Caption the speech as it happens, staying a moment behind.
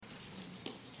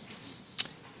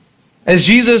As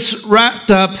Jesus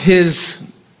wrapped up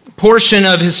his portion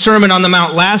of his Sermon on the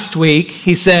Mount last week,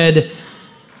 he said,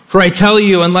 "For I tell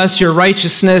you, unless your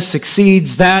righteousness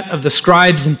exceeds that of the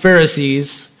scribes and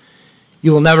Pharisees,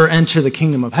 you will never enter the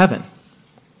kingdom of heaven."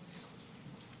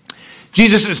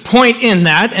 Jesus' point in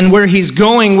that, and where he's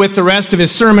going with the rest of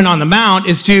his Sermon on the Mount,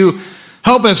 is to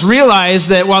help us realize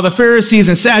that while the Pharisees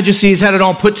and Sadducees had it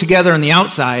all put together on the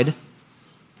outside,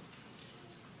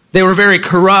 they were very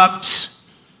corrupt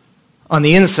on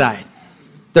the inside.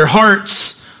 Their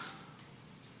hearts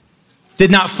did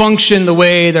not function the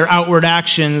way their outward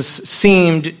actions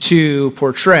seemed to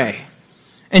portray.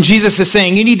 And Jesus is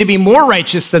saying, you need to be more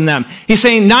righteous than them. He's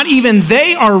saying not even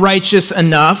they are righteous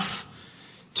enough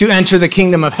to enter the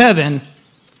kingdom of heaven.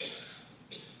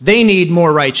 They need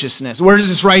more righteousness. Where does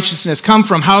this righteousness come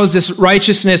from? How is this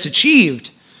righteousness achieved?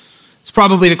 It's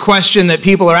probably the question that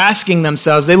people are asking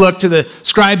themselves. They look to the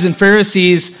scribes and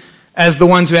Pharisees as the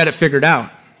ones who had it figured out.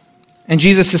 And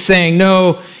Jesus is saying,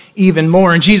 no, even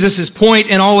more. And Jesus' point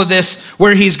in all of this,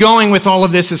 where he's going with all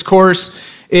of this, of course,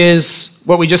 is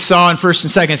what we just saw in 1st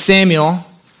and 2nd Samuel.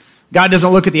 God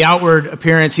doesn't look at the outward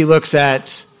appearance. He looks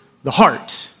at the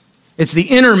heart. It's the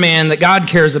inner man that God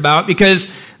cares about, because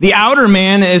the outer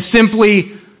man is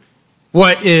simply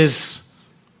what is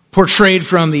portrayed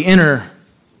from the inner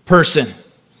person.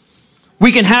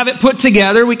 We can have it put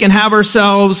together. We can have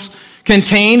ourselves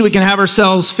contained. We can have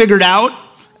ourselves figured out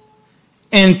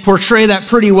and portray that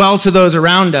pretty well to those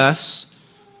around us.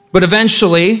 But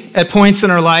eventually, at points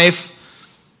in our life,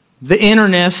 the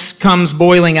innerness comes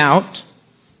boiling out.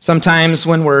 Sometimes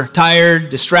when we're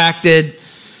tired, distracted,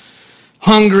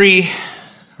 hungry,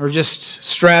 or just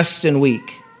stressed and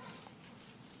weak.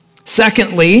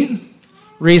 Secondly,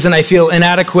 reason I feel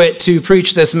inadequate to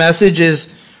preach this message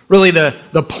is really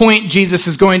the point Jesus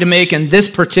is going to make in this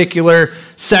particular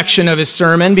section of his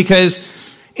sermon, because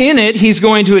in it, he's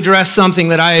going to address something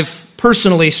that I've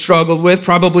personally struggled with,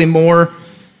 probably more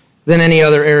than any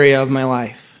other area of my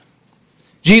life.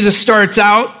 Jesus starts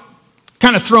out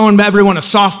kind of throwing everyone a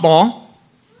softball.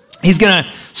 He's going to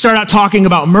start out talking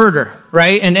about murder,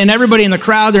 right? And everybody in the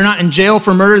crowd, they're not in jail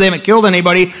for murder. They haven't killed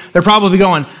anybody. They're probably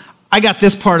going, I got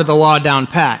this part of the law down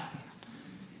pat.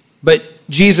 But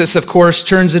Jesus, of course,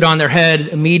 turns it on their head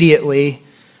immediately,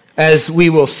 as we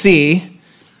will see.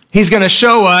 He's going to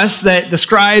show us that the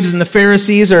scribes and the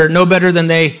Pharisees are no better than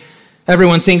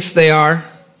everyone thinks they are.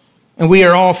 And we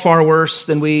are all far worse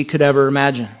than we could ever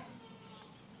imagine.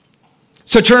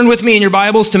 So turn with me in your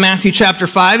Bibles to Matthew chapter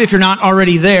 5, if you're not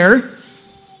already there.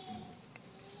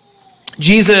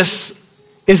 Jesus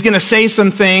is going to say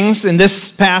some things in this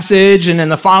passage and in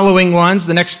the following ones,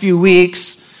 the next few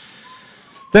weeks,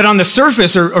 that on the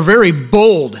surface are very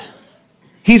bold.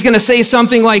 He's going to say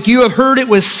something like, you have heard it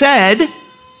was said,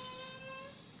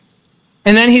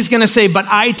 and then he's going to say, but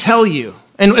I tell you.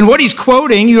 And what he's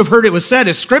quoting, you have heard it was said,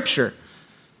 is Scripture.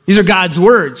 These are God's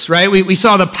words, right? We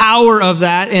saw the power of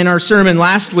that in our sermon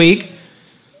last week,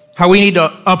 how we need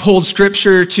to uphold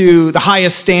Scripture to the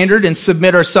highest standard and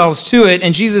submit ourselves to it.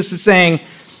 And Jesus is saying,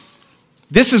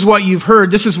 this is what you've heard,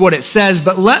 this is what it says,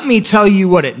 but let me tell you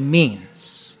what it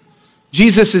means.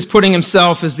 Jesus is putting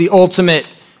himself as the ultimate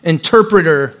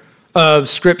interpreter of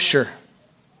Scripture.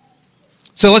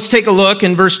 So let's take a look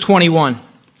in verse 21.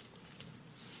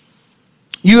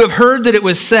 You have heard that it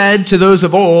was said to those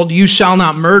of old, you shall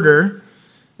not murder,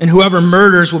 and whoever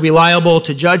murders will be liable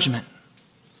to judgment.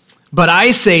 But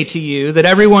I say to you that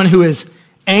everyone who is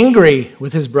angry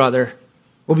with his brother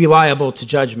will be liable to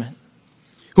judgment.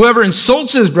 Whoever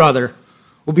insults his brother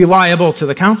will be liable to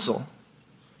the council.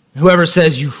 Whoever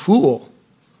says, you fool,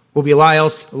 will be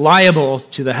liable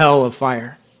to the hell of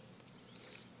fire.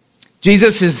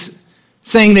 Jesus is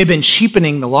saying they've been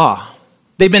cheapening the law.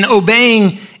 They've been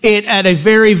obeying it at a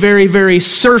very, very, very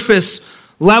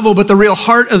surface level, but the real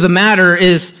heart of the matter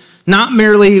is not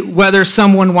merely whether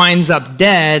someone winds up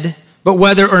dead, but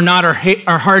whether or not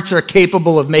our hearts are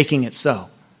capable of making it so.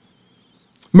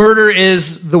 Murder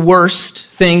is the worst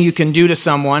thing you can do to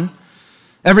someone.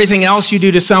 Everything else you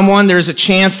do to someone, there's a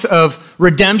chance of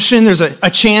redemption, there's a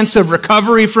chance of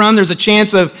recovery from, there's a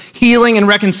chance of healing and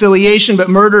reconciliation, but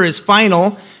murder is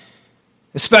final,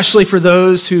 especially for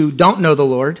those who don't know the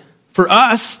Lord. For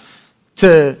us,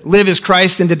 to live as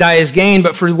Christ and to die as gain,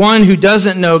 but for one who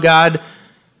doesn't know God,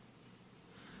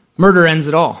 murder ends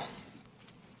it all.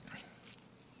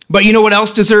 But you know what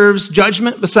else deserves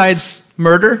judgment besides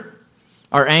murder?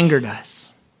 Our anger does.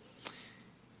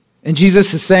 And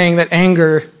Jesus is saying that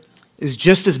anger is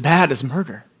just as bad as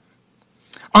murder.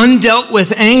 Undealt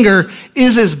with anger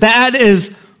is as bad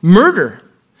as murder.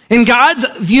 In God's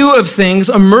view of things,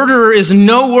 a murderer is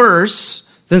no worse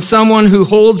than someone who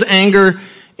holds anger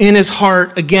in his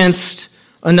heart against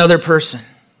another person.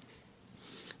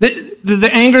 The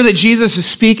anger that Jesus is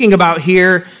speaking about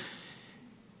here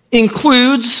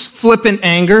includes flippant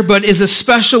anger, but is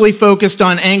especially focused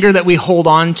on anger that we hold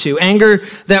on to, anger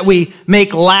that we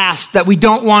make last, that we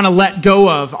don't want to let go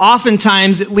of.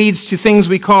 Oftentimes it leads to things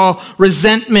we call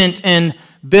resentment and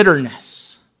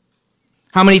bitterness.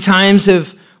 How many times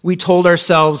have we told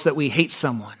ourselves that we hate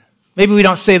someone? Maybe we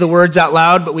don't say the words out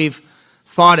loud, but we've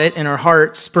thought it in our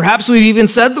hearts. Perhaps we've even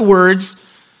said the words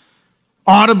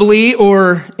audibly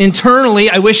or internally,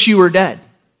 I wish you were dead.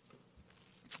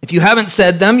 If you haven't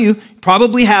said them, you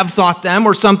probably have thought them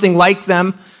or something like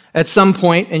them at some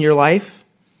point in your life.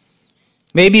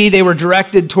 Maybe they were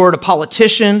directed toward a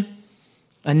politician,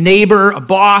 a neighbor, a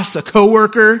boss, a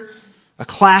coworker, a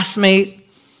classmate,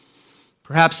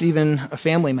 perhaps even a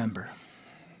family member.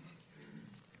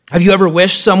 Have you ever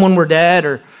wished someone were dead,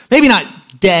 or maybe not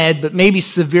dead, but maybe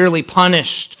severely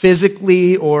punished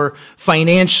physically or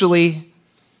financially?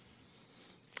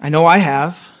 I know I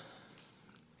have.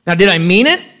 Now, did I mean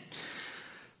it?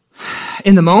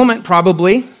 In the moment,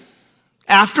 probably.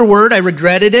 Afterward, I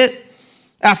regretted it.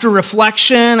 After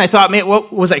reflection, I thought, man,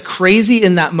 what, was I crazy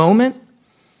in that moment?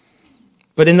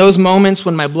 But in those moments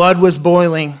when my blood was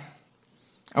boiling,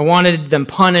 I wanted them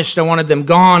punished. I wanted them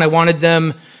gone. I wanted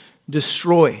them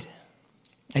destroyed.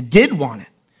 I did want it.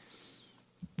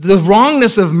 The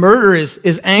wrongness of murder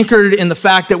is anchored in the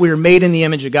fact that we were made in the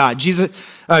image of God.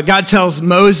 God tells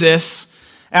Moses,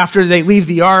 after they leave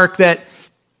the ark, that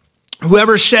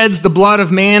whoever sheds the blood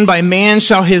of man, by man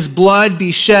shall his blood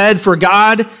be shed, for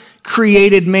God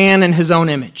created man in his own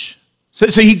image.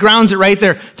 So he grounds it right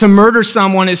there. To murder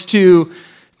someone is to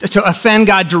offend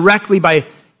God directly by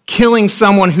killing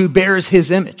someone who bears his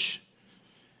image.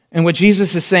 And what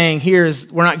Jesus is saying here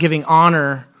is we're not giving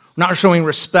honor, we're not showing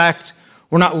respect,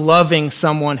 we're not loving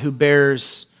someone who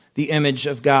bears the image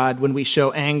of God when we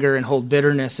show anger and hold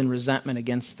bitterness and resentment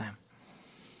against them.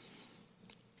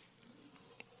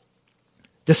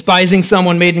 Despising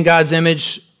someone made in God's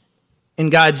image, in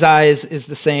God's eyes, is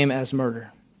the same as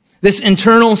murder. This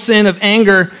internal sin of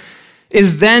anger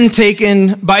is then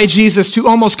taken by Jesus to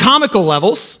almost comical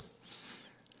levels.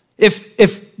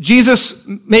 If Jesus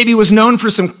maybe was known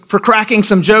for cracking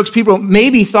some jokes, people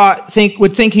maybe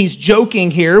would think he's joking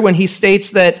here when he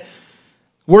states that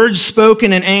words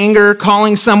spoken in anger,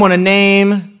 calling someone a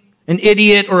name, an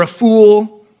idiot, or a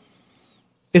fool,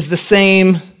 is the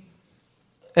same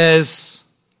as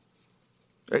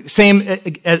at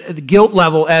the guilt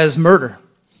level as murder.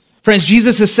 Friends,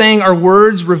 Jesus is saying our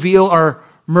words reveal our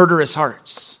murderous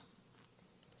hearts.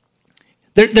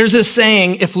 There's this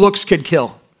saying, if looks could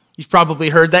kill. You've probably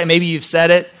heard that. Maybe you've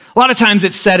said it. A lot of times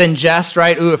it's said in jest,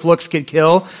 right? Ooh, if looks could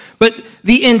kill. But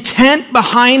the intent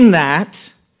behind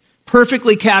that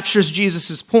perfectly captures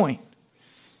Jesus' point.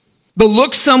 The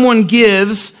look someone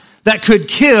gives that could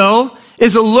kill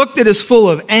is a look that is full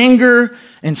of anger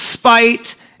and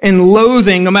spite and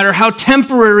loathing, no matter how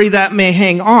temporary that may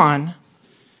hang on,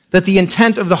 that the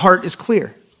intent of the heart is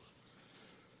clear.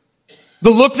 The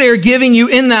look they are giving you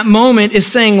in that moment is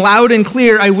saying loud and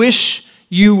clear, I wish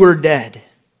you were dead.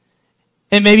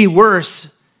 And maybe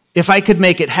worse, if I could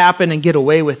make it happen and get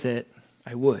away with it,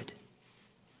 I would.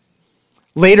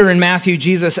 Later in Matthew,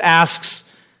 Jesus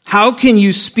asks, how can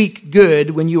you speak good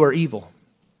when you are evil?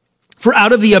 For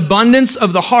out of the abundance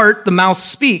of the heart, the mouth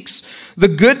speaks. The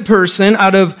good person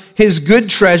out of his good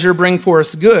treasure brings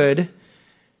forth good,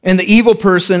 and the evil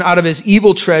person out of his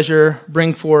evil treasure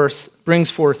brings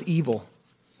forth evil.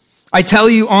 I tell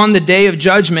you, on the day of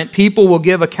judgment, people will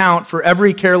give account for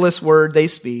every careless word they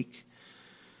speak.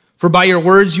 For by your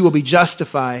words you will be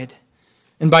justified,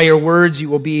 and by your words you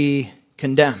will be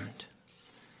condemned.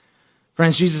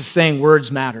 Friends, Jesus is saying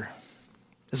words matter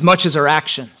as much as our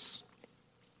actions.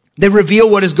 They reveal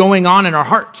what is going on in our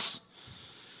hearts.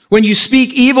 When you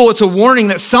speak evil, it's a warning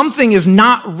that something is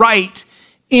not right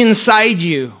inside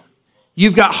you.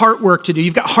 You've got heart work to do.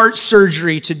 You've got heart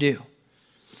surgery to do.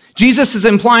 Jesus is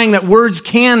implying that words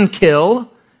can kill,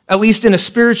 at least in a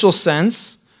spiritual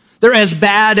sense. They're as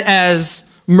bad as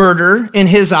murder in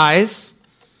his eyes.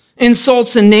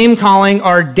 Insults and name-calling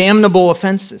are damnable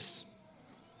offenses.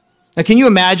 Now, can you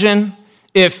imagine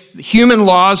if human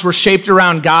laws were shaped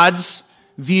around God's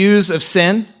views of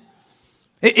sin?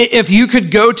 If you could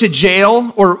go to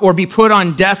jail or be put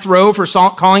on death row for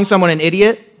calling someone an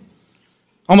idiot,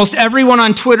 almost everyone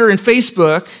on Twitter and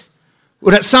Facebook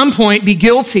would at some point be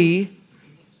guilty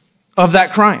of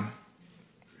that crime.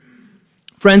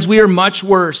 Friends, we are much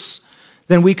worse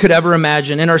than we could ever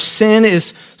imagine, and our sin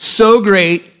is so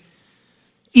great,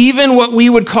 even what we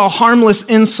would call harmless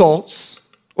insults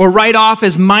or write off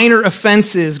as minor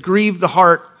offenses grieve the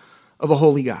heart of a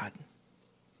holy God.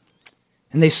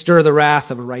 And they stir the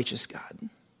wrath of a righteous God.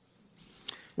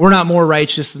 We're not more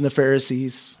righteous than the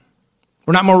Pharisees.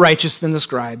 We're not more righteous than the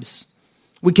scribes.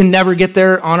 We can never get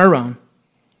there on our own.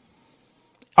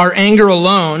 Our anger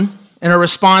alone and our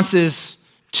responses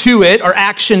to it, our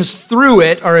actions through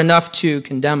it, are enough to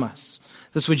condemn us.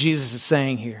 That's what Jesus is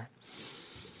saying here.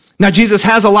 Now, Jesus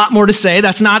has a lot more to say.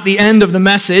 That's not the end of the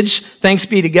message. Thanks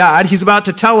be to God. He's about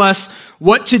to tell us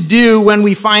what to do when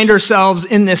we find ourselves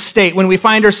in this state, when we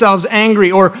find ourselves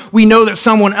angry, or we know that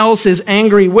someone else is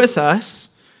angry with us.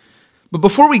 But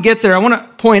before we get there, I want to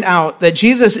point out that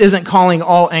Jesus isn't calling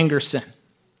all anger sin.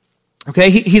 Okay?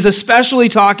 He's especially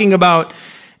talking about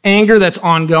anger that's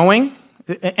ongoing,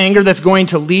 anger that's going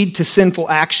to lead to sinful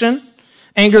action,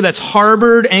 anger that's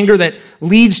harbored, anger that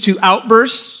leads to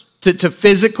outbursts, to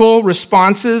physical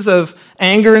responses of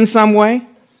anger in some way.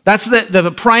 That's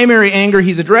the primary anger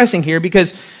he's addressing here,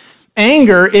 because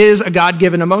anger is a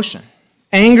God-given emotion.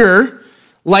 Anger,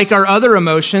 like our other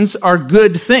emotions, are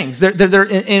good things. They're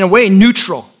in a way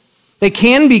neutral. They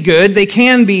can be good, they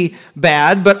can be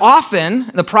bad, but often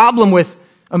the problem with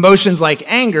emotions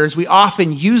like anger is we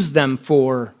often use them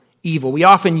for evil. We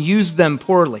often use them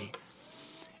poorly.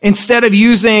 Instead of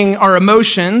using our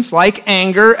emotions, like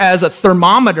anger, as a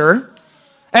thermometer,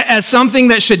 as something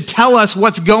that should tell us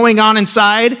what's going on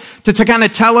inside, to kind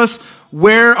of tell us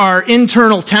where our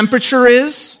internal temperature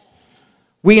is,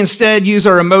 we instead use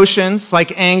our emotions,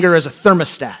 like anger, as a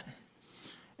thermostat.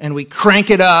 And we crank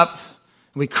it up,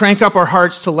 we crank up our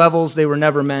hearts to levels they were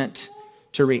never meant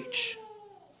to reach.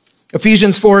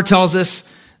 Ephesians 4 tells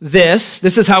us this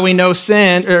is how we know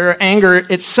sin, or anger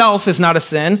itself is not a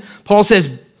sin. Paul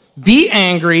says, be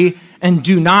angry and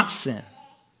do not sin.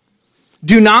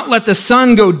 Do not let the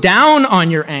sun go down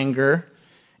on your anger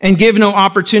and give no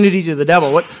opportunity to the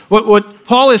devil. What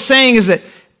Paul is saying is that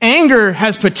anger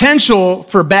has potential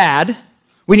for bad.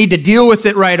 We need to deal with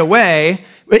it right away.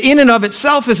 But in and of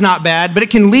itself is not bad, but it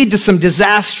can lead to some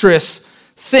disastrous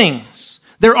things.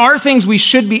 There are things we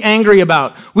should be angry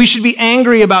about. We should be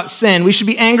angry about sin. We should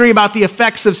be angry about the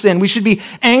effects of sin. We should be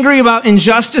angry about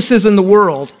injustices in the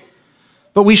world.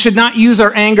 But we should not use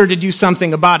our anger to do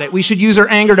something about it. We should use our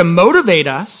anger to motivate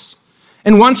us.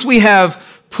 And once we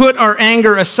have put our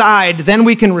anger aside, then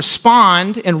we can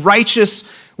respond in righteous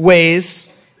ways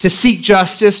to seek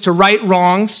justice, to right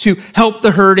wrongs, to help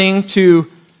the hurting, to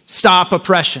stop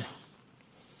oppression.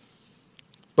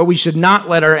 But we should not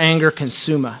let our anger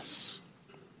consume us.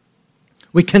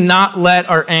 We cannot let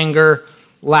our anger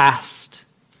last.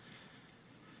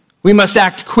 We must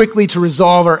act quickly to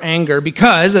resolve our anger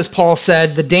because, as Paul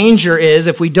said, the danger is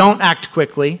if we don't act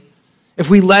quickly, if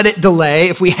we let it delay,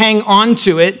 if we hang on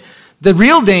to it, the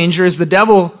real danger is the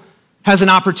devil has an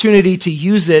opportunity to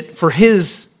use it for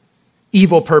his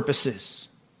evil purposes.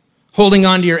 Holding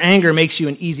on to your anger makes you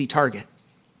an easy target.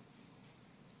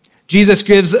 Jesus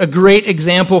gives a great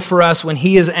example for us when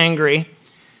he is angry,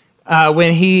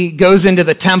 when he goes into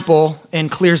the temple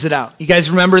and clears it out. You guys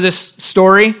remember this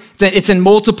story? It's in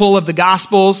multiple of the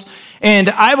Gospels. And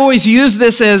I've always used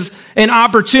this as an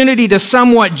opportunity to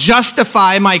somewhat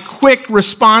justify my quick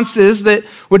responses that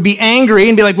would be angry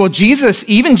and be like, well,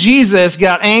 even Jesus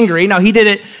got angry. Now, he did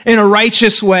it in a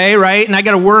righteous way, right? And I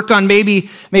got to work on maybe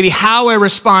how I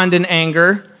respond in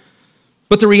anger.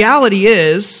 But the reality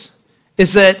is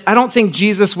that I don't think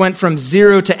Jesus went from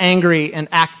 0 to angry and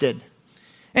acted.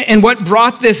 And what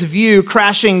brought this view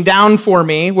crashing down for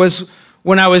me was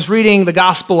when I was reading the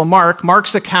Gospel of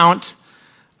Mark's account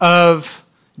of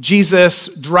Jesus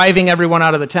driving everyone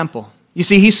out of the temple. You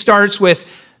see, he starts with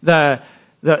the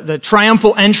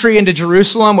triumphal entry into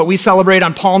Jerusalem, what we celebrate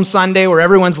on Palm Sunday, where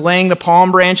everyone's laying the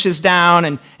palm branches down,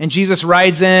 and Jesus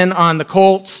rides in on the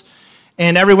colt,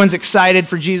 and everyone's excited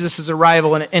for Jesus'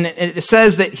 arrival. And it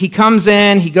says that he comes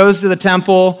in, he goes to the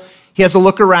temple, he has a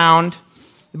look around,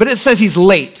 but it says he's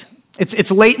late. It's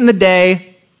late in the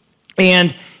day,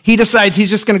 and he decides he's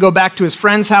just going to go back to his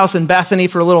friend's house in Bethany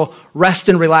for a little rest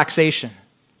and relaxation.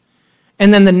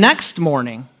 And then the next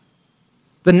morning,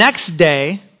 the next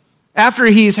day, after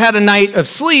he's had a night of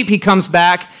sleep, he comes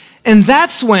back, and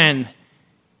that's when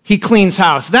he cleans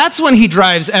house. That's when he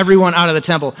drives everyone out of the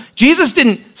temple. Jesus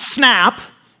didn't snap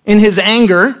in his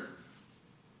anger.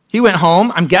 He went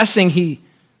home. I'm guessing he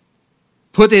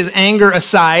put his anger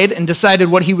aside and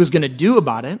decided what he was going to do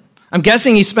about it. I'm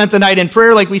guessing he spent the night in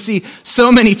prayer like we see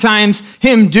so many times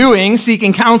him doing,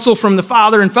 seeking counsel from the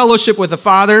Father and fellowship with the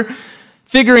Father,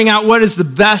 figuring out what is the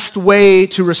best way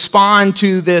to respond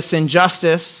to this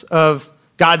injustice of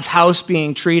God's house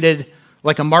being treated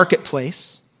like a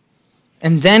marketplace.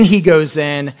 and then he goes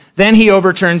in, then he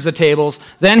overturns the tables,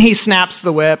 then he snaps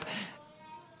the whip.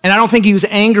 And I don't think he was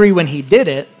angry when he did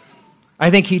it. I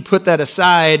think he put that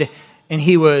aside, and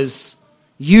he was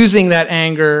using that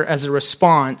anger as a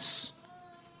response,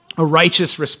 a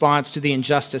righteous response to the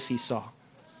injustice he saw.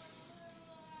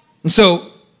 And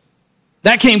so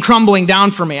that came crumbling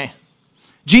down for me.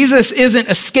 Jesus isn't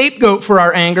a scapegoat for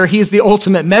our anger. He's the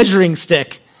ultimate measuring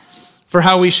stick for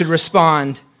how we should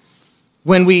respond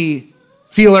when we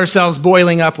feel ourselves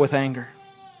boiling up with anger.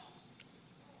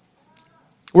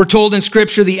 We're told in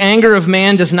Scripture, the anger of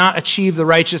man does not achieve the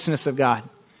righteousness of God.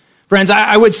 Friends,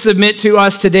 I would submit to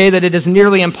us today that it is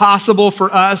nearly impossible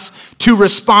for us to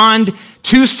respond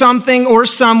to something or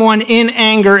someone in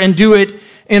anger and do it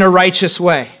in a righteous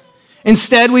way.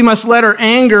 Instead, we must let our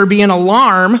anger be an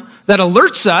alarm that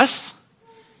alerts us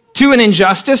to an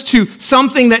injustice, to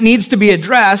something that needs to be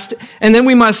addressed, and then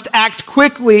we must act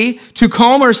quickly to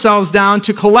calm ourselves down,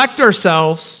 to collect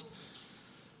ourselves,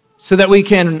 so that we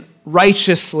can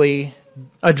righteously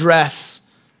address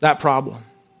that problem.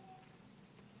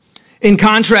 In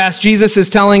contrast, Jesus is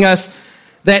telling us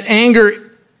that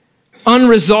anger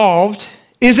unresolved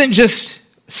isn't just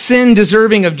sin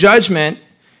deserving of judgment.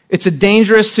 It's a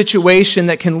dangerous situation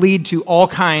that can lead to all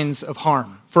kinds of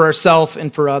harm for ourselves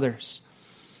and for others.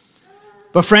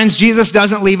 But friends, Jesus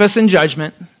doesn't leave us in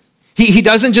judgment. He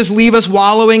doesn't just leave us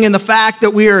wallowing in the fact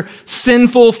that we are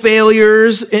sinful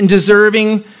failures in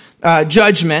deserving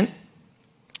judgment.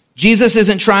 Jesus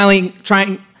isn't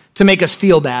trying to make us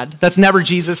feel bad. That's never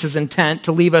Jesus' intent,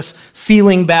 to leave us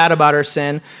feeling bad about our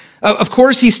sin. Of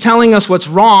course, he's telling us what's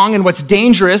wrong and what's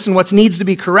dangerous and what needs to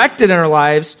be corrected in our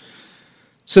lives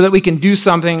so that we can do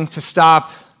something to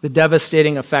stop the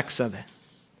devastating effects of it.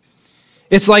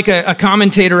 It's like a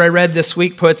commentator I read this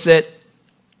week puts it,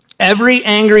 every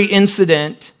angry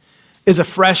incident is a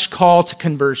fresh call to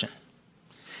conversion.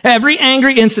 Every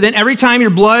angry incident, every time your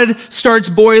blood starts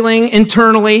boiling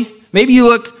internally, maybe you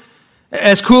look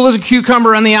as cool as a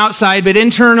cucumber on the outside, but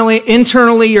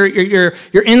internally your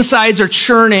insides are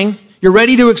churning, you're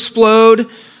ready to explode,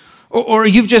 or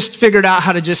you've just figured out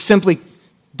how to just simply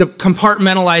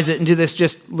compartmentalize it into this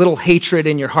just little hatred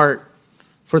in your heart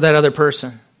for that other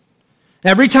person.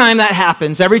 Every time that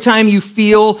happens, every time you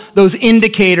feel those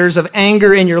indicators of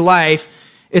anger in your life,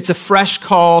 it's a fresh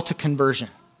call to conversion.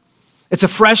 It's a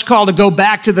fresh call to go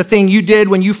back to the thing you did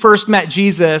when you first met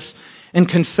Jesus and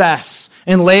confess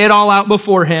and lay it all out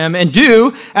before him and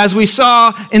do, as we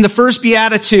saw in the first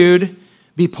beatitude,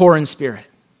 be poor in spirit.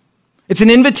 It's an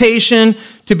invitation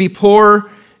to be poor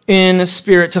in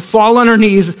spirit, to fall on our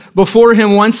knees before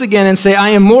him once again and say, I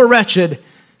am more wretched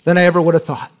than I ever would have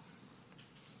thought.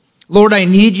 Lord, I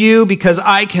need you because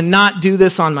I cannot do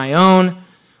this on my own.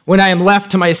 When I am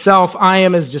left to myself, I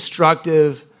am as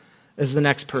destructive as the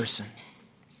next person.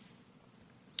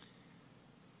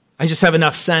 I just have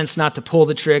enough sense not to pull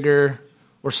the trigger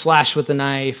or slash with the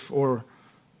knife or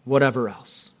whatever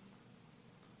else.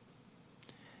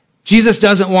 Jesus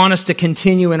doesn't want us to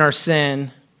continue in our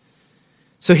sin,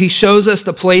 so he shows us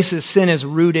the places sin is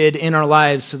rooted in our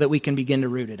lives so that we can begin to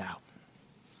root it out.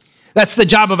 That's the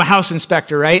job of a house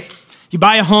inspector, right? You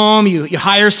buy a home, you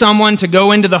hire someone to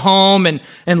go into the home and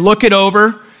look it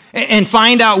over and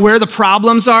find out where the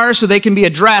problems are so they can be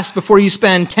addressed before you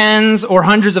spend tens or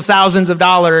hundreds of thousands of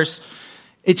dollars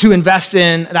to invest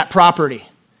in that property.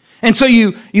 And so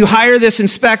you hire this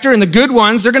inspector, and the good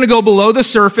ones, they're going to go below the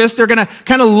surface. They're going to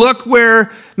kind of look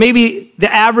where maybe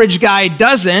the average guy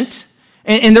doesn't,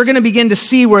 and they're going to begin to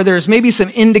see where there's maybe some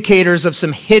indicators of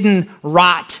some hidden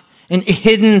rot and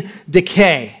hidden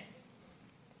decay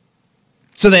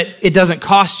so that it doesn't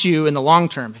cost you in the long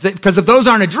term. Because if those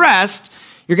aren't addressed,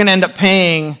 you're going to end up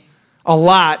paying a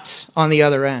lot on the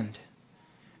other end.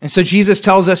 And so Jesus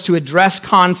tells us to address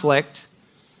conflict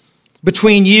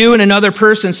between you and another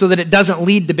person so that it doesn't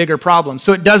lead to bigger problems,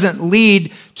 so it doesn't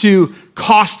lead to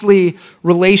costly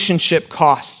relationship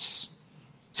costs.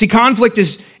 See, conflict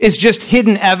is just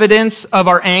hidden evidence of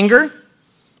our anger.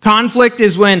 Conflict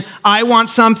is when I want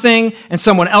something and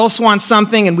someone else wants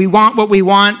something and we want what we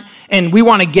want and we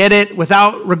want to get it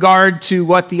without regard to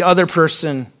what the other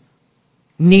person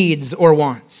needs or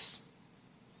wants.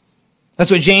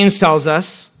 That's what James tells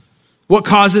us. What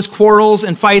causes quarrels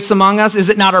and fights among us? Is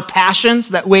it not our passions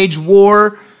that wage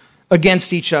war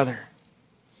against each other?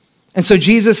 And so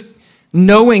Jesus,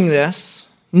 knowing this,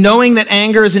 knowing that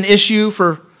anger is an issue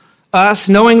for us,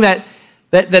 knowing that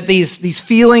these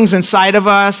feelings inside of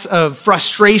us of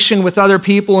frustration with other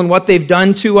people and what they've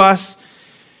done to us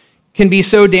can be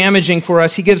so damaging for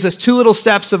us, he gives us two little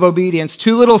steps of obedience,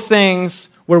 two little things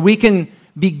where we can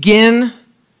begin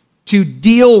to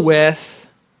deal with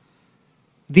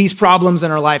these problems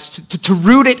in our lives, to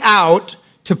root it out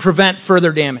to prevent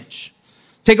further damage.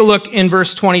 Take a look in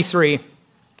verse 23.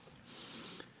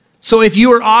 So if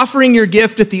you are offering your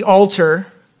gift at the altar,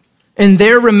 and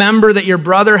there remember that your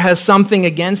brother has something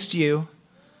against you,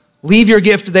 leave your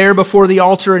gift there before the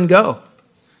altar and go.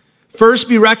 First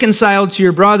be reconciled to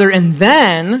your brother, and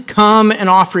then come and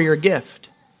offer your gift.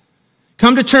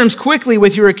 Come to terms quickly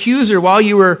with your accuser while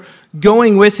you are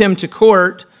going with him to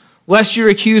court, lest your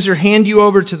accuser hand you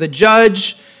over to the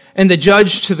judge, and the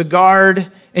judge to the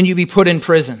guard, and you be put in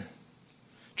prison.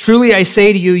 Truly I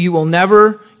say to you, you will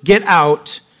never get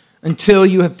out until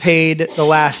you have paid the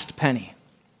last penny.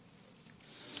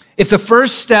 If the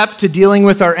first step to dealing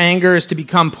with our anger is to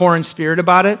become poor in spirit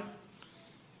about it,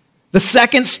 the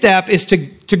second step is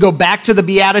to go back to the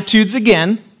Beatitudes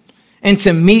again and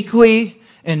to meekly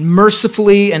and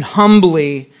mercifully and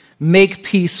humbly make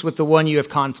peace with the one you have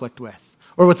conflict with,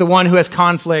 or with the one who has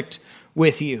conflict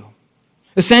with you.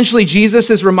 Essentially, Jesus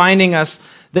is reminding us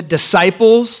that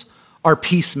disciples are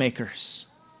peacemakers.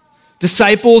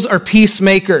 Disciples are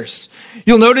peacemakers.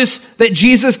 You'll notice that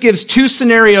Jesus gives two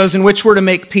scenarios in which we're to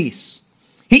make peace.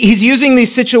 He's using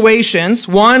these situations,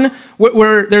 one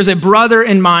where there's a brother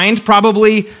in mind,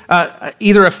 probably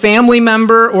either a family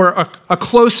member or a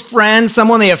close friend,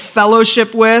 someone they have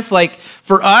fellowship with. Like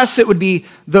for us, it would be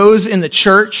those in the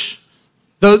church,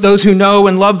 those who know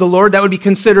and love the Lord. That would be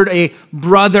considered a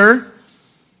brother.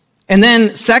 And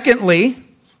then secondly,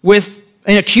 with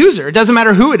an accuser. It doesn't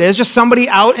matter who it is, just somebody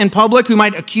out in public who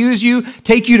might accuse you,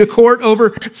 take you to court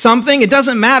over something. It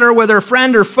doesn't matter whether a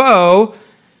friend or foe.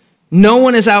 No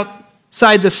one is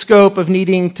outside the scope of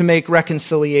needing to make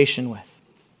reconciliation with.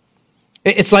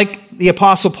 It's like the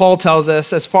Apostle Paul tells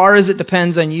us, as far as it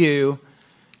depends on you,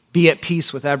 be at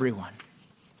peace with everyone.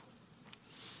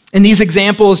 In these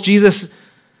examples, Jesus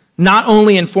not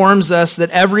only informs us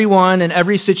that everyone in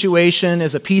every situation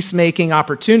is a peacemaking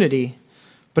opportunity,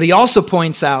 but he also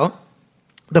points out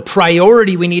the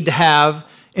priority we need to have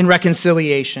in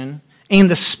reconciliation and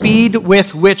the speed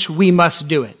with which we must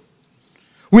do it.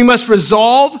 We must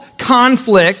resolve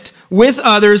conflict with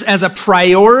others as a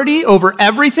priority over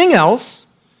everything else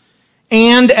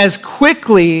and as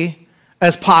quickly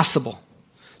as possible.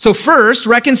 So first,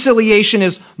 reconciliation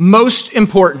is most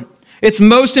important. It's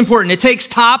most important. It takes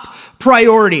top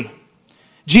priority.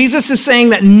 Jesus is saying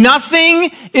that nothing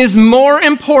is more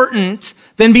important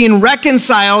than being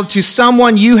reconciled to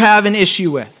someone you have an issue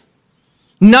with.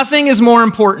 Nothing is more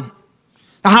important.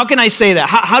 Now, how can I say that?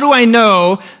 How do I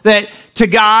know that to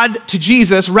God, to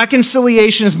Jesus,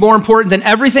 reconciliation is more important than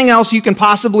everything else you can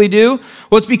possibly do?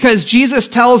 Well, it's because Jesus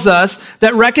tells us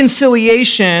that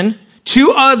reconciliation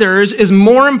to others is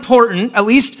more important, at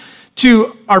least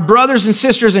to our brothers and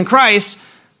sisters in Christ,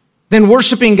 than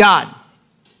worshiping God.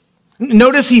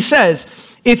 Notice he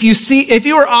says, if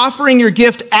you are offering your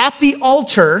gift at the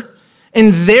altar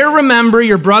and there remember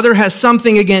your brother has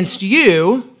something against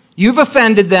you, you've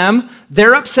offended them,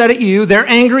 they're upset at you, they're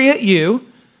angry at you,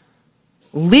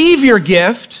 leave your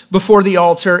gift before the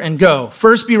altar and go.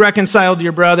 First be reconciled to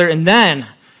your brother and then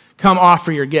come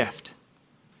offer your gift.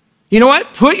 You know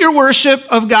what? Put your worship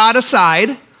of God aside.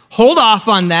 Hold off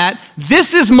on that.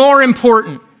 This is more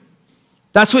important.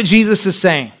 That's what Jesus is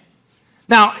saying.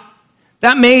 Now,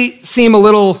 that may seem a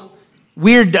little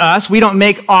weird to us. We don't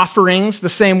make offerings the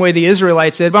same way the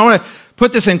Israelites did, but I want to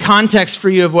put this in context for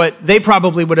you of what they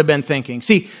probably would have been thinking.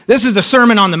 See, this is the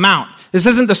Sermon on the Mount. This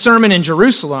isn't the sermon in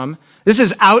Jerusalem. This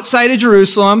is outside of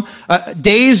Jerusalem, a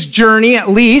day's journey at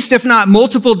least, if not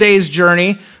multiple days'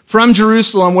 journey from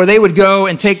Jerusalem, where they would go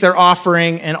and take their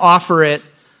offering and offer it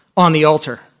on the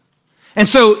altar. And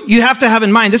so you have to have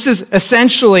in mind, this is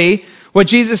essentially what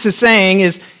Jesus is saying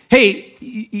is, hey,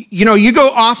 you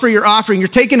go offer your offering. You're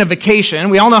taking a vacation.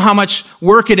 We all know how much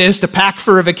work it is to pack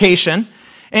for a vacation.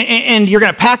 And you're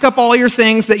going to pack up all your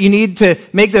things that you need to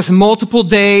make this multiple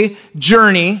day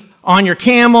journey on your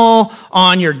camel,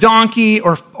 on your donkey,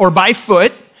 or by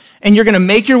foot. And you're going to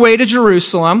make your way to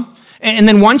Jerusalem. And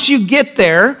then once you get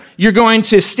there, you're going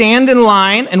to stand in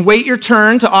line and wait your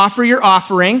turn to offer your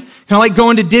offering. Kind of like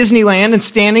going to Disneyland and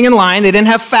standing in line. They didn't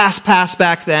have Fast Pass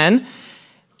back then.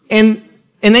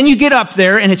 And then you get up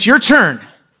there and it's your turn.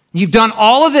 You've done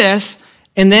all of this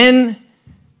and then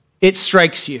it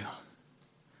strikes you.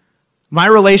 My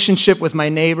relationship with my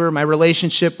neighbor, my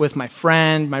relationship with my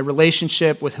friend, my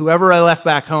relationship with whoever I left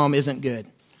back home isn't good.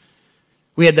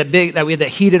 We had that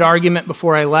heated argument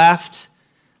before I left.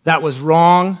 That was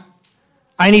wrong.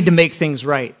 I need to make things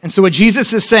right. And so what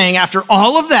Jesus is saying, after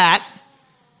all of that,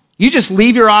 you just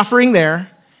leave your offering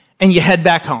there and you head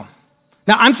back home.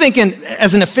 Now, I'm thinking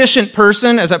as an efficient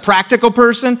person, as a practical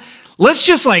person, let's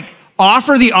just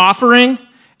offer the offering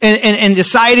and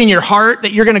decide in your heart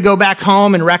that you're going to go back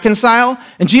home and reconcile.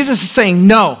 And Jesus is saying,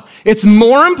 no, it's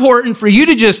more important for you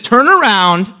to just turn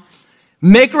around,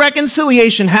 make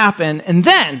reconciliation happen, and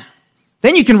then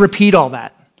you can repeat all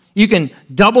that. You can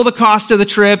double the cost of the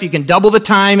trip. You can double the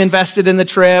time invested in the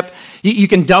trip. You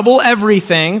can double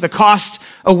everything, the cost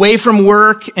away from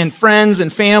work and friends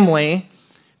and family,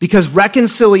 because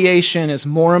reconciliation is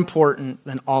more important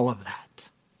than all of that.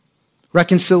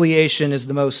 Reconciliation is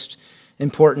the most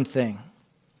important thing.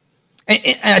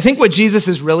 And I think what Jesus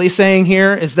is really saying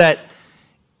here is that,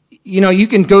 you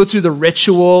can go through the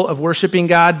ritual of worshiping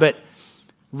God, but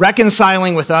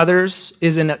reconciling with others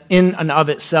is in and of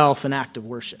itself an act of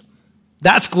worship.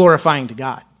 That's glorifying to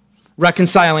God,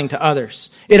 reconciling to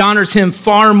others. It honors him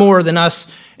far more than us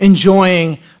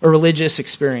enjoying a religious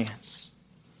experience.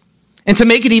 And to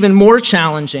make it even more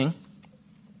challenging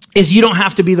is you don't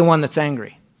have to be the one that's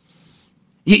angry.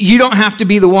 You don't have to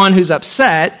be the one who's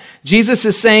upset. Jesus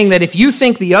is saying that if you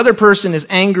think the other person is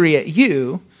angry at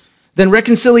you, then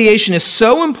reconciliation is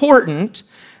so important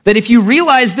that if you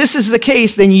realize this is the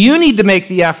case, then you need to make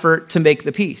the effort to make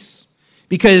the peace.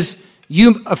 Because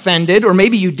you offended, or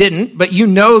maybe you didn't, but you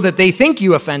know that they think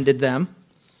you offended them.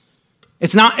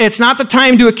 It's not the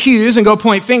time to accuse and go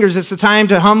point fingers. It's the time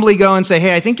to humbly go and say,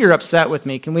 hey, I think you're upset with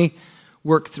me. Can we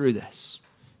work through this?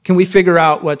 Can we figure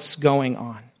out what's going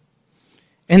on?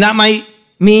 And that might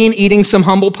mean eating some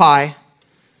humble pie.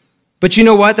 But you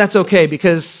know what? That's okay,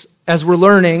 because as we're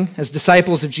learning, as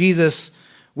disciples of Jesus,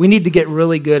 we need to get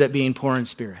really good at being poor in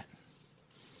spirit.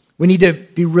 We need to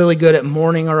be really good at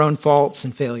mourning our own faults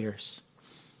and failures.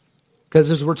 Because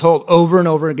as we're told over and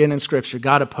over again in Scripture,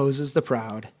 God opposes the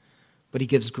proud, but he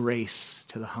gives grace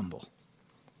to the humble.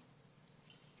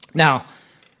 Now,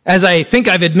 as I think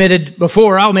I've admitted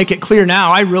before, I'll make it clear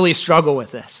now, I really struggle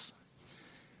with this.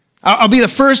 I'll be the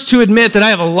first to admit that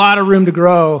I have a lot of room to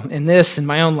grow in this in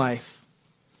my own life.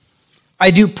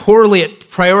 I do poorly at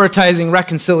prioritizing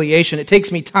reconciliation. It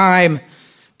takes me time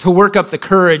to work up the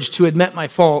courage to admit my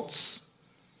faults.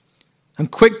 I'm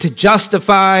quick to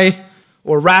justify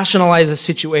or rationalize a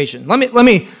situation. Let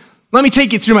me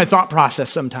take you through my thought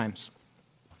process sometimes.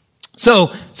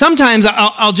 So sometimes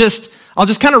I'll just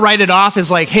kind of write it off as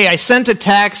like, hey, I sent a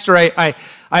text or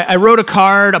I wrote a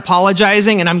card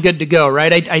apologizing and I'm good to go,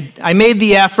 right? I made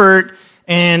the effort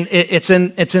and it's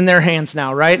in their hands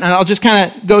now, right? And I'll just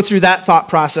kind of go through that thought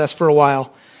process for a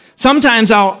while.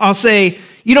 Sometimes I'll say,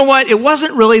 you know what? It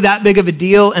wasn't really that big of a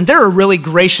deal, and they're a really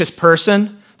gracious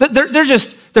person.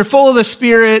 They're full of the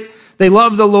Spirit. They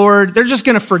love the Lord. They're just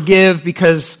going to forgive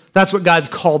because that's what God's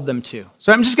called them to.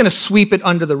 So I'm just going to sweep it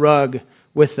under the rug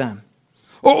with them.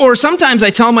 Or sometimes I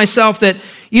tell myself that,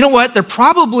 you know what? There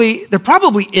probably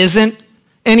isn't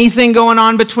anything going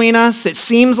on between us. It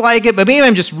seems like it, but maybe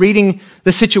I'm just reading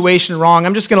the situation wrong.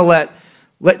 I'm just going to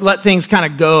let things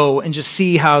kind of go and just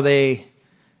see how they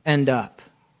end up.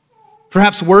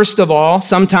 Perhaps worst of all,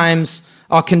 sometimes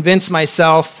I'll convince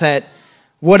myself that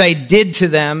what I did to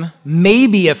them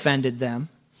maybe offended them.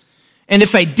 And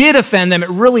if I did offend them, it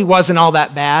really wasn't all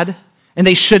that bad, and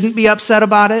they shouldn't be upset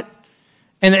about it.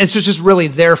 And it's just really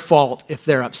their fault if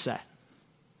they're upset.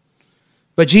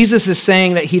 But Jesus is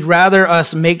saying that he'd rather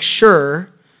us make sure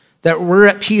that we're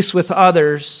at peace with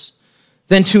others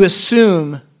than to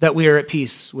assume that we are at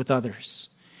peace with others.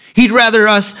 He'd rather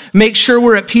us make sure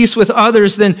we're at peace with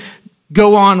others than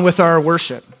go on with our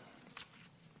worship.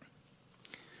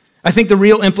 I think the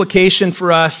real implication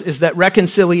for us is that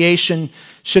reconciliation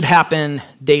should happen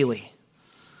daily.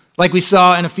 Like we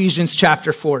saw in Ephesians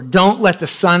chapter 4, don't let the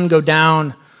sun go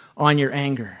down on your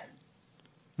anger.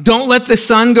 Don't let the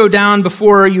sun go down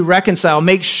before you reconcile.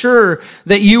 Make sure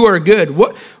that you are good.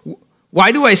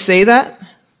 Why do I say that?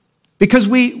 Because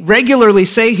we regularly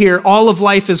say here, all of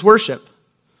life is worship.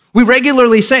 We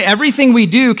regularly say everything we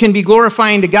do can be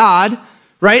glorifying to God,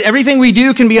 right? Everything we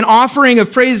do can be an offering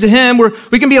of praise to him.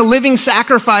 We can be a living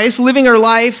sacrifice, living our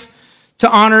life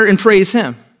to honor and praise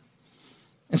him.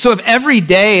 And so if every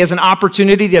day is an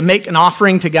opportunity to make an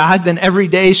offering to God, then every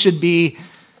day should be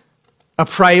a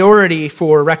priority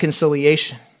for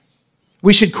reconciliation.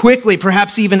 We should quickly,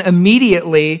 perhaps even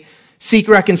immediately, seek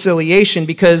reconciliation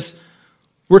because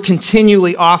we're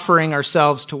continually offering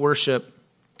ourselves to worship,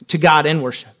 to God in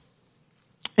worship.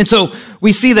 And so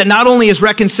we see that not only is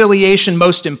reconciliation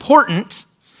most important,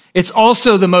 it's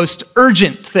also the most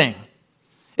urgent thing.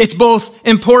 It's both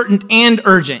important and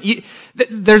urgent.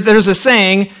 There's a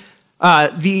saying,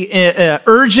 the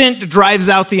urgent drives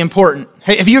out the important.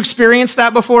 Hey, have you experienced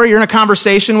that before? You're in a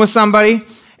conversation with somebody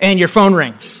and your phone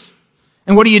rings.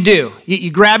 And what do?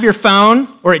 You grab your phone,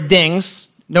 or it dings.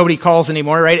 nobody calls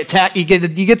anymore, right? You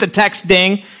get the text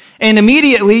ding, and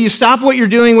immediately you stop what you're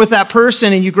doing with that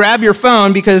person and you grab your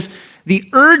phone because the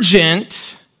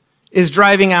urgent is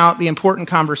driving out the important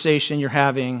conversation you're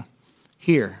having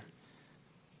here.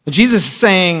 But Jesus is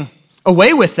saying,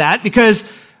 away with that,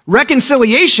 because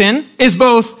reconciliation is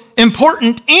both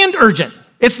important and urgent.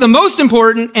 It's the most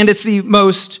important and it's the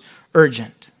most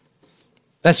urgent.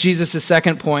 That's Jesus'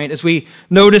 second point. As we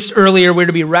noticed earlier, we're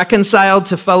to be reconciled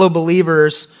to fellow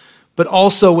believers, but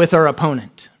also with our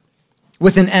opponent,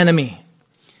 with an enemy.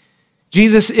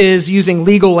 Jesus is using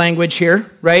legal language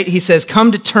here, right? He says,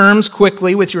 come to terms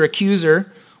quickly with your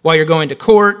accuser while you're going to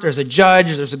court. There's a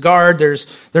judge, there's a guard,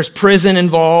 there's prison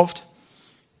involved.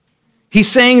 He's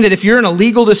saying that if you're in a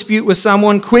legal dispute with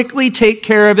someone, quickly take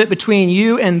care of it between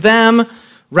you and them,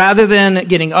 rather than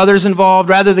getting others involved,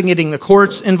 rather than getting the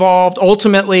courts involved.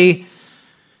 Ultimately,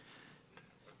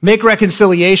 make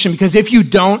reconciliation, because if you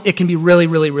don't, it can be really,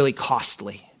 really, really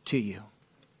costly to you.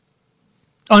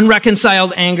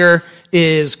 Unreconciled anger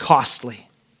is costly.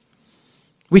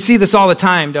 We see this all the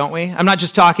time, don't we? I'm not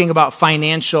just talking about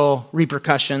financial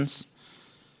repercussions.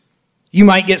 You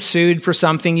might get sued for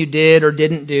something you did or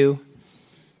didn't do.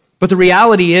 But the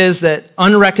reality is that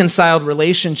unreconciled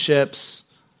relationships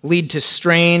lead to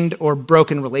strained or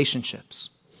broken relationships,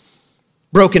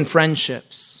 broken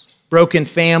friendships, broken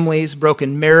families,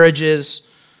 broken marriages,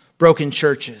 broken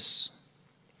churches.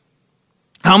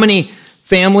 How many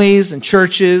families and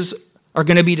churches are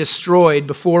going to be destroyed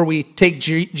before we take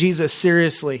Jesus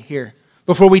seriously here,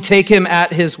 before we take him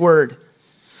at his word?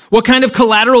 What kind of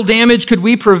collateral damage could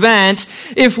we prevent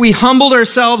if we humbled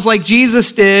ourselves like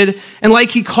Jesus did and like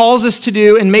he calls us to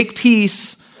do and make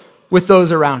peace with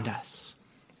those around us?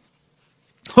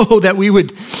 Oh, that we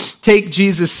would take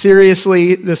Jesus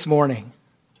seriously this morning.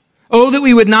 Oh, that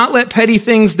we would not let petty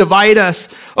things divide us.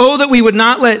 Oh, that we would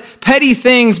not let petty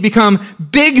things become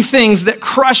big things that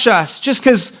crush us just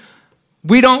because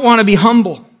we don't want to be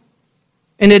humble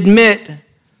and admit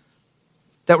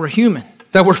that we're human,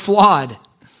 that we're flawed.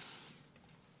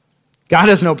 God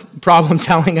has no problem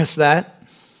telling us that.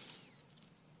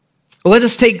 Let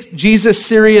us take Jesus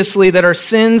seriously, that our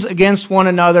sins against one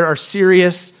another are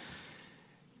serious,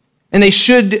 and they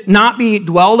should not be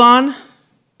dwelled on,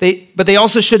 but they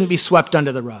also shouldn't be swept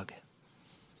under the rug.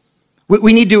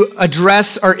 We need to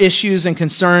address our issues and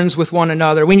concerns with one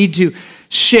another. We need to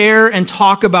share and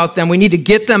talk about them. We need to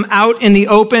get them out in the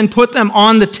open, put them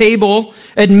on the table,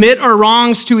 admit our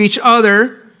wrongs to each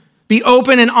other, be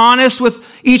open and honest with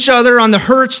each other on the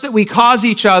hurts that we cause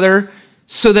each other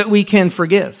so that we can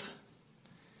forgive,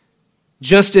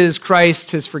 just as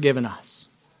Christ has forgiven us.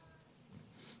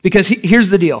 Because here's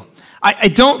the deal. I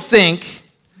don't think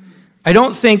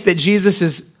that Jesus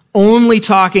is only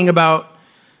talking about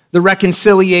the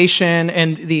reconciliation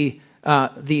and the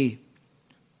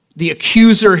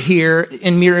accuser here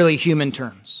in merely human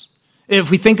terms. If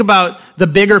we think about the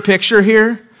bigger picture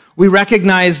here, we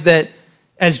recognize that,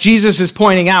 as Jesus is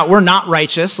pointing out, we're not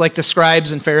righteous like the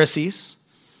scribes and Pharisees,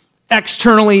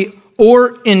 externally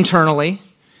or internally,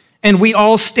 and we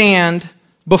all stand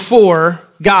before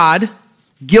God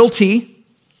guilty.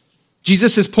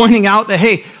 Jesus is pointing out that,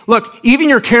 hey, look, even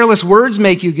your careless words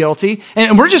make you guilty,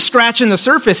 and we're just scratching the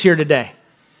surface here today,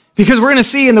 because we're going to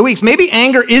see in the weeks, maybe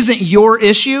anger isn't your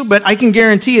issue, but I can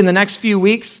guarantee in the next few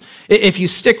weeks, if you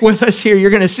stick with us here, you're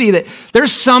going to see that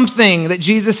there's something that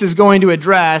Jesus is going to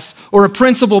address, or a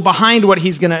principle behind what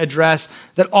he's going to address,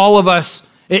 that all of us,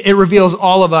 it reveals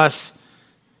all of us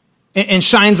and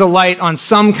shines a light on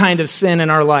some kind of sin in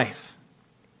our life.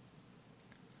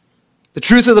 The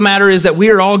truth of the matter is that we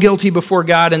are all guilty before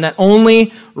God, and that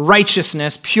only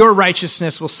righteousness, pure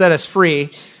righteousness, will set us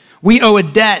free. We owe a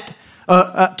debt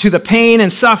to the pain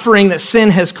and suffering that sin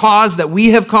has caused, that we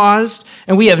have caused,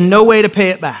 and we have no way to pay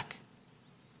it back.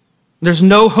 There's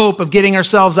no hope of getting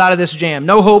ourselves out of this jam,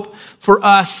 no hope for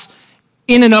us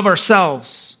in and of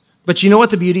ourselves. But you know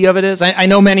what the beauty of it is? I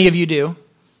know many of you do.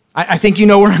 I think you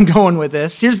know where I'm going with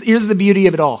this. Here's the beauty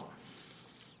of it all.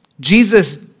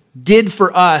 Jesus did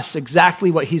for us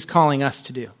exactly what he's calling us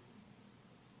to do.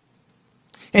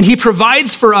 And he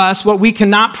provides for us what we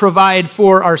cannot provide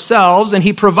for ourselves, and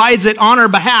he provides it on our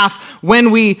behalf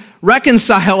when we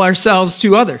reconcile ourselves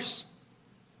to others.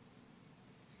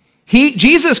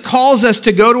 Jesus calls us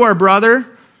to go to our brother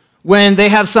when they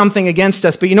have something against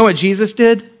us, but you know what Jesus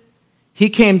did? He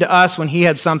came to us when he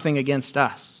had something against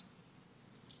us.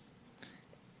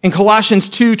 In Colossians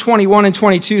 2:21 and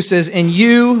 22 says, "And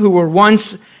you who were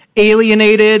once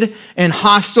alienated and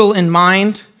hostile in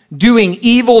mind, doing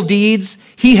evil deeds,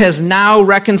 he has now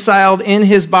reconciled in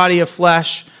his body of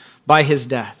flesh by his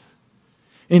death."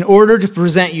 in order to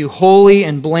present you holy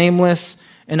and blameless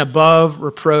and above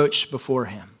reproach before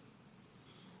him.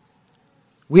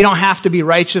 We don't have to be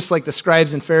righteous like the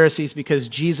scribes and Pharisees because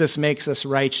Jesus makes us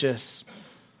righteous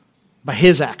by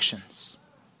his actions.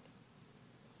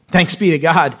 Thanks be to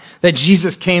God that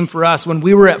Jesus came for us when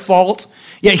we were at fault,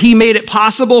 yet he made it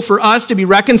possible for us to be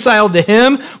reconciled to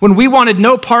him when we wanted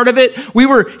no part of it. We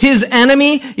were his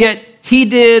enemy, yet he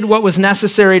did what was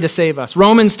necessary to save us.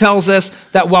 Romans tells us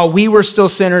that while we were still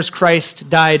sinners, Christ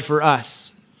died for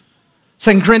us.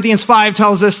 2 Corinthians 5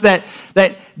 tells us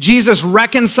that Jesus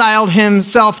reconciled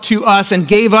himself to us and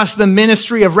gave us the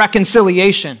ministry of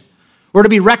reconciliation. We're to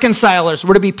be reconcilers.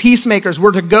 We're to be peacemakers.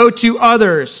 We're to go to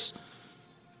others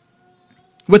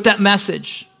with that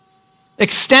message.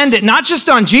 Extend it, not just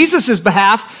on Jesus'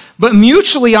 behalf, but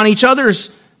mutually on each other's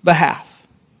behalf.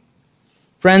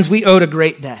 Friends, we owed a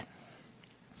great debt.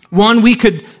 One we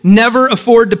could never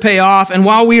afford to pay off. And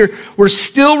while we're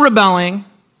still rebelling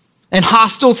and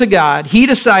hostile to God, he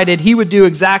decided he would do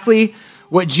exactly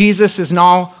what Jesus is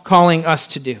now calling us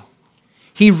to do.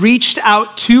 He reached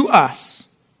out to us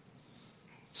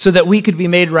so that we could be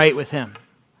made right with him.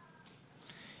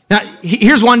 Now,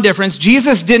 here's one difference.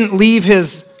 Jesus didn't leave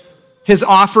his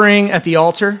offering at the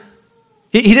altar.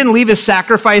 He didn't leave his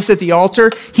sacrifice at the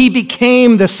altar. He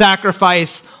became the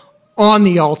sacrifice on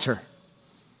the altar.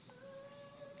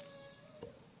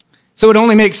 So it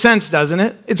only makes sense, doesn't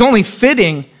it? It's only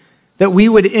fitting that we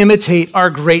would imitate our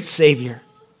great Savior.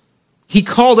 He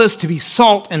called us to be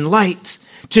salt and light,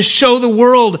 to show the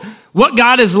world what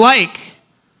God is like,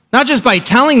 not just by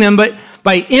telling them, but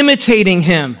by imitating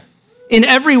him in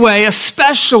every way,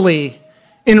 especially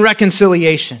in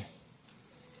reconciliation.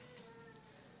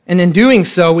 And in doing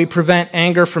so, we prevent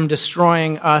anger from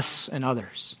destroying us and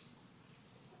others.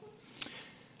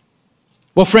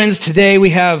 Well, friends, today we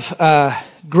have a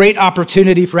great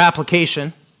opportunity for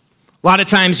application. A lot of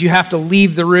times you have to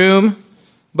leave the room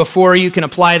before you can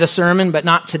apply the sermon, but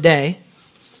not today.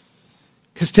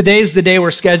 Because today's the day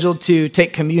we're scheduled to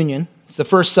take communion. It's the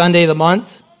first Sunday of the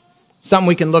month. Something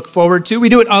we can look forward to. We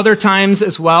do it other times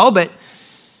as well, but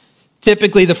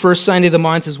typically the first Sunday of the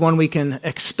month is one we can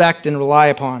expect and rely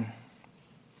upon.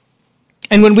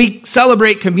 And when we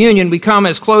celebrate communion, we come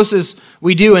as close as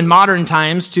we do in modern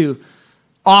times to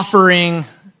offering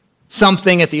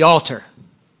something at the altar.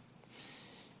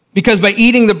 Because by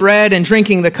eating the bread and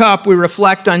drinking the cup, we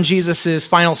reflect on Jesus'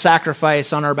 final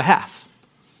sacrifice on our behalf.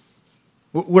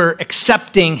 We're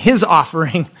accepting his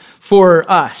offering for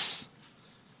us.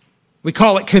 We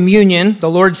call it communion, the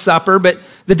Lord's Supper, but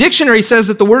the dictionary says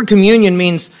that the word communion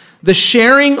means the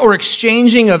sharing or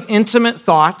exchanging of intimate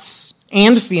thoughts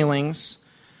and feelings,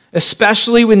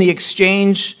 especially when the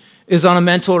exchange is on a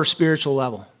mental or spiritual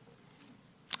level.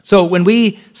 So when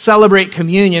we celebrate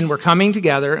communion, we're coming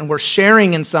together and we're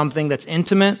sharing in something that's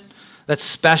intimate, that's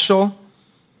special.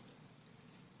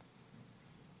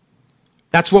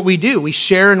 That's what we do. We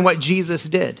share in what Jesus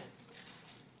did.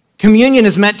 Communion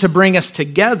is meant to bring us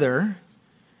together,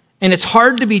 and it's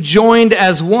hard to be joined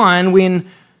as one when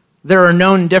there are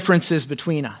known differences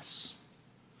between us,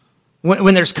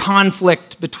 when there's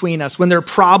conflict between us, when there are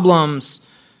problems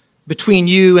between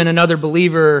you and another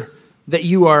believer that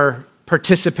you are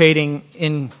participating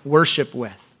in worship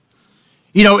with.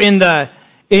 You know, in the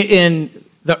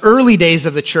early days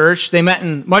of the church, they met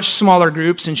in much smaller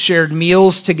groups and shared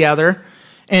meals together,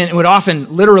 and would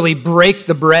often literally break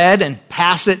the bread and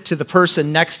pass it to the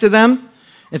person next to them.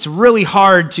 It's really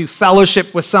hard to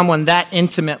fellowship with someone that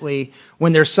intimately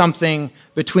when there's something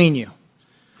between you.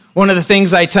 One of the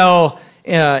things I tell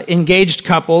engaged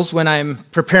couples when I'm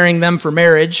preparing them for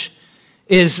marriage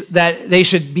is that they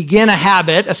should begin a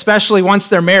habit, especially once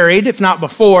they're married, if not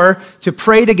before, to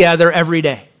pray together every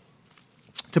day.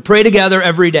 To pray together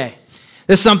every day.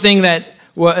 This is something that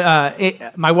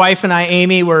my wife and I,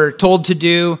 Amy, were told to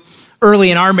do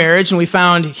early in our marriage, and we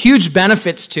found huge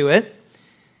benefits to it.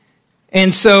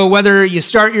 And so whether you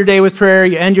start your day with prayer,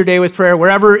 you end your day with prayer,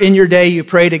 wherever in your day you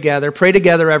pray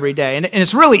together every day. And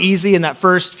it's really easy in that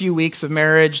first few weeks of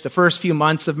marriage, the first few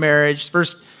months of marriage,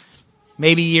 first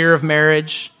maybe year of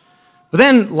marriage. But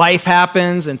then life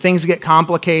happens and things get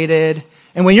complicated.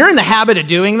 And when you're in the habit of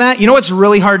doing that, you know what's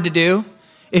really hard to do?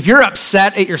 If you're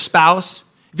upset at your spouse,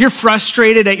 if you're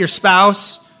frustrated at your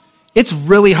spouse, it's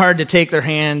really hard to take their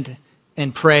hand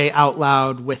and pray out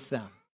loud with them.